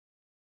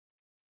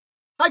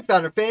Hi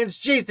Founder fans,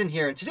 Jason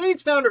here, and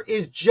today's founder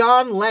is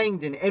John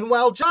Langdon. And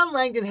while John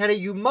Langdon had a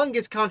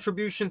humongous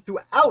contribution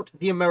throughout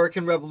the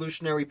American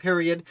Revolutionary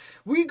period,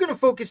 we're going to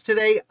focus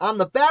today on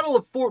the Battle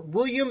of Fort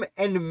William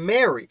and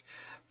Mary.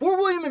 Fort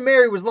William and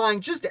Mary was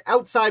lying just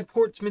outside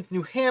Portsmouth,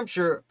 New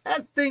Hampshire,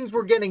 as things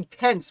were getting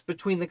tense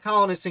between the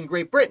colonists and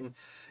Great Britain.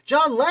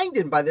 John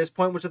Langdon, by this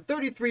point, was a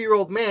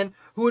 33-year-old man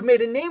who had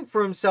made a name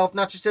for himself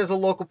not just as a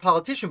local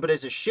politician, but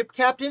as a ship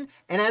captain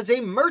and as a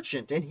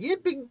merchant, and he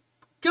had become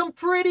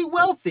pretty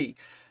wealthy.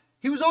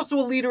 He was also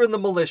a leader in the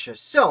militia.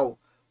 So,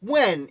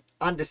 when,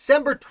 on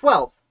December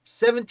 12th,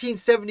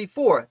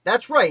 1774,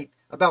 that's right,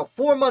 about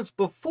 4 months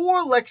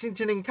before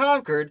Lexington and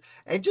Concord,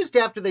 and just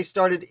after they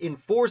started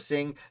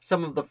enforcing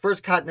some of the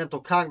First Continental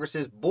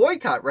Congress's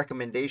boycott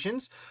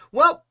recommendations,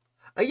 well,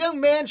 a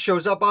young man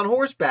shows up on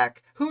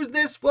horseback. Who's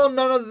this? Well,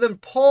 none other than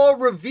Paul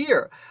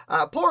Revere.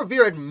 Paul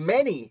Revere had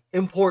many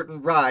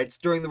important rides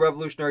during the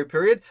Revolutionary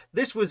period.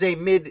 This was a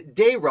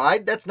midday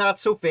ride. That's not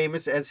so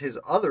famous as his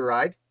other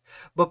ride.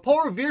 But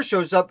Paul Revere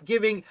shows up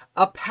giving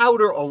a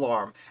powder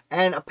alarm.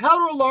 And a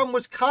powder alarm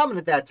was common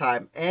at that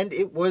time. And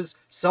it was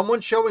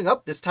someone showing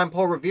up, this time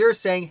Paul Revere,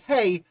 saying,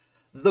 hey,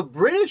 the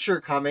British are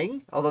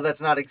coming. Although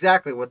that's not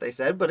exactly what they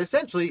said. But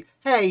essentially,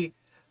 hey,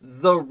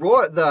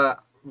 the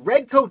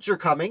redcoats are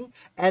coming,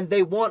 and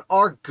they want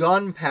our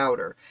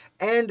gunpowder.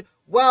 And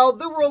while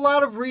there were a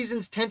lot of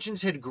reasons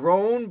tensions had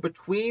grown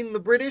between the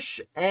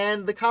British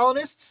and the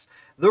colonists,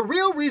 the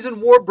real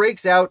reason war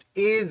breaks out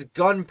is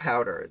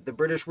gunpowder. The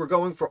British were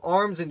going for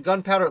arms and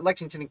gunpowder at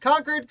Lexington and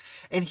Concord,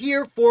 and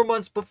here, 4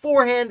 months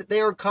beforehand,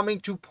 they are coming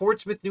to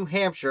Portsmouth, New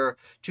Hampshire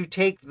to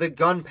take the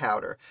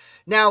gunpowder.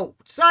 Now,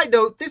 side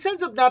note, this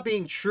ends up not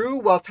being true.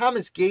 While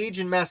Thomas Gage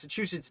in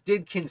Massachusetts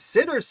did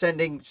consider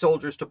sending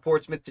soldiers to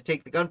Portsmouth to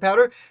take the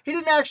gunpowder, he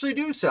didn't actually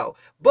do so.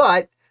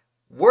 But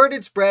word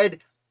had spread,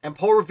 and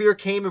Paul Revere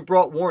came and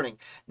brought warning.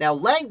 Now,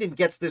 Langdon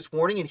gets this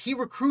warning, and he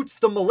recruits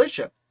the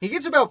militia. He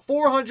gets about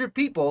 400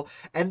 people,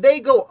 and they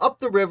go up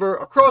the river,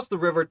 across the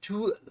river,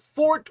 to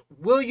Fort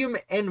William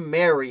and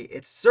Mary.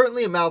 It's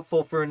certainly a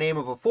mouthful for a name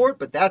of a fort,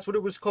 but that's what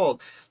it was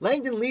called.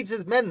 Langdon leads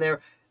his men there.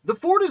 The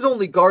fort is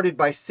only guarded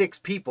by 6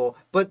 people,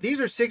 but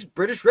these are 6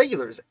 British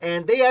regulars,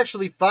 and they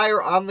actually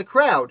fire on the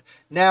crowd.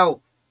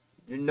 Now,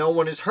 no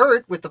one is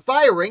hurt with the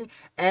firing,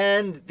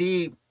 and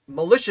the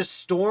militia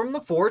storm the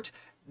fort.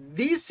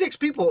 These 6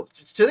 people,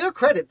 to their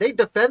credit, they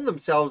defend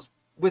themselves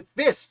with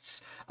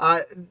fists.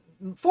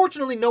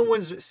 Fortunately, no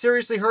one's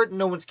seriously hurt and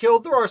no one's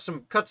killed. There are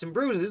some cuts and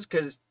bruises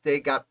because they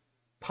got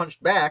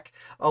punched back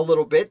a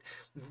little bit.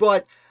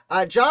 But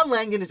John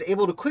Langdon is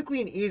able to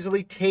quickly and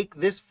easily take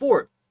this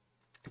fort.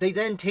 They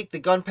then take the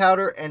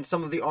gunpowder and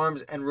some of the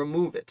arms and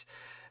remove it.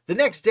 The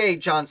next day,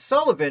 John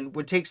Sullivan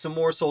would take some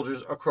more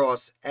soldiers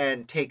across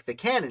and take the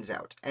cannons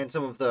out and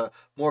some of the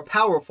more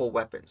powerful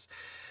weapons.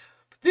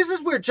 This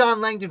is where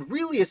John Langdon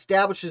really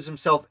establishes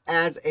himself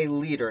as a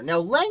leader. Now,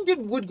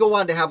 Langdon would go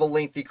on to have a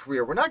lengthy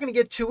career. We're not going to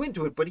get too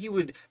into it, but he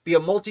would be a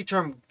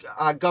multi-term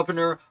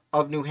governor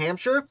of New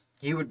Hampshire.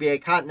 He would be a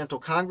Continental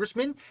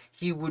Congressman.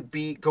 He would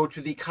go to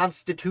the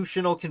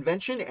Constitutional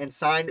Convention and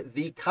sign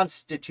the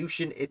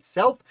Constitution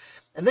itself.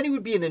 And then he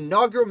would be an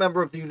inaugural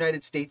member of the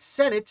United States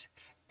Senate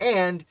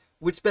and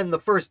would spend the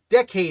first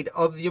decade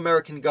of the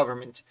American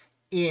government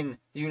in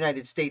the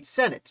United States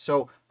Senate.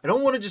 So I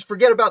don't want to just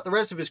forget about the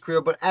rest of his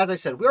career, but as I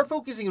said, we are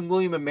focusing on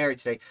William and Mary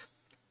today.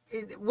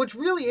 What's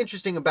really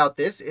interesting about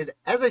this is,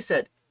 as I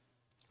said,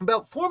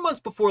 about 4 months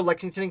before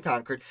Lexington and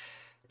Concord,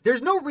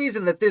 there's no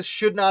reason that this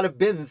should not have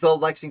been the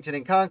Lexington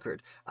and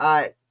Concord.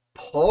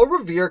 Paul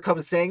Revere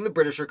comes saying the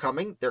British are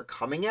coming. They're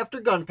coming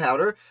after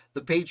gunpowder.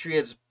 The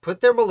Patriots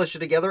put their militia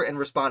together and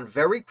respond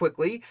very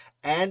quickly,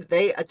 and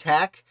they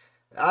attack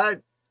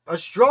a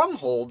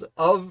stronghold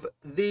of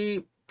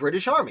the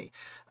British Army.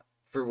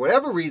 For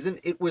whatever reason,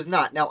 it was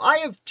not. Now, I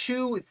have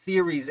 2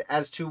 theories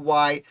as to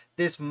why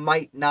this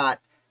might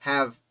not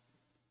have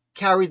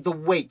carried the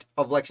weight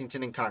of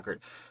Lexington and Concord.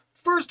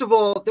 First of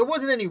all, there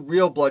wasn't any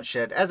real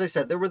bloodshed. As I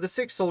said, there were the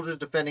 6 soldiers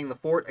defending the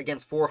fort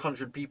against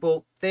 400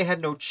 people. They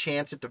had no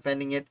chance at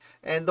defending it,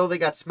 and though they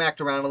got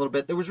smacked around a little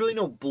bit, there was really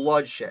no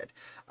bloodshed.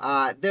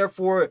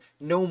 Therefore,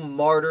 no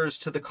martyrs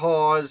to the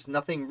cause,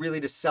 nothing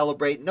really to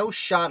celebrate, no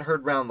shot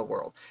heard round the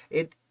world.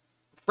 It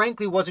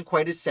frankly wasn't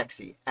quite as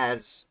sexy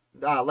as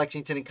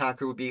Lexington and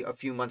Concord would be a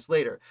few months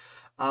later.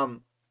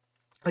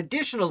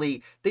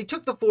 Additionally, they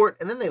took the fort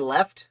and then they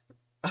left.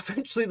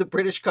 Eventually, the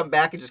British come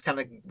back and just kind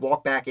of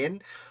walk back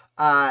in,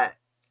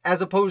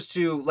 as opposed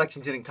to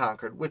Lexington and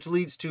Concord, which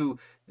leads to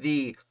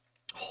the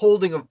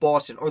holding of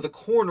Boston, or the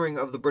cornering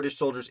of the British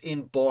soldiers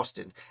in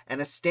Boston,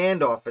 and a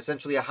standoff,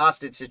 essentially a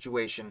hostage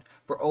situation,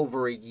 for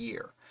over a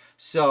year.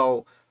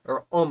 So,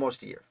 or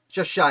almost a year.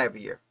 Just shy of a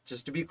year.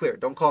 Just to be clear,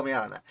 don't call me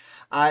out on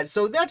that.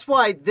 So that's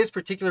why this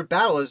particular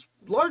battle is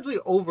largely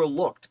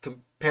overlooked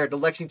compared to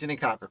Lexington and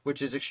Concord,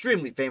 which is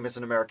extremely famous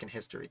in American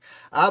history.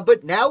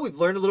 But now we've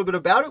learned a little bit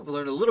about it. We've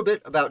learned a little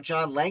bit about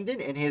John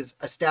Langdon and his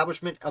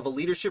establishment of a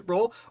leadership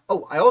role.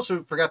 Oh, I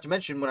also forgot to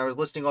mention when I was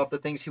listing off the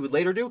things he would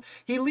later do,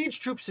 he leads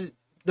troops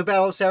the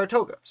Battle of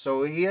Saratoga.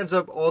 So he ends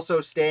up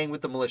also staying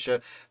with the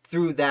militia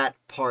through that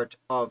part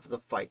of the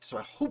fight. So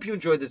I hope you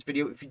enjoyed this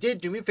video. If you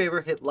did, do me a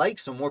favor, hit like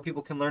so more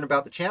people can learn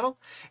about the channel.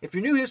 If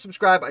you're new here,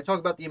 subscribe. I talk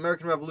about the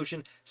American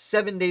Revolution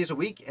 7 days a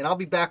week, and I'll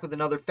be back with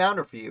another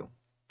founder for you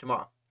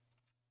tomorrow.